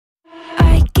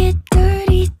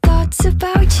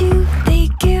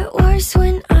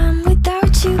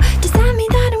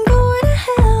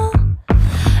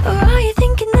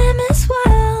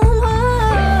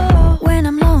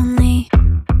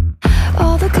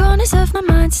corners of my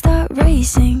mind start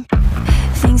racing,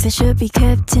 things that should be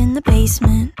kept in the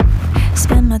basement.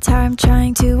 Spend my time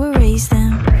trying to erase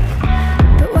them.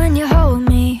 But when you hold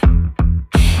me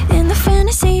in the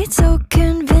fantasy, it's so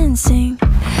convincing.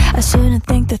 I shouldn't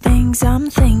think the things I'm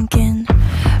thinking,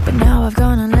 but now I've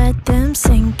gone and let them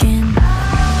sink in.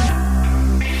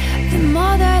 The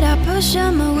more that I push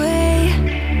them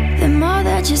away, the more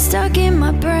that you're stuck in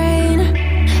my brain,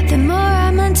 the more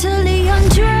I mentally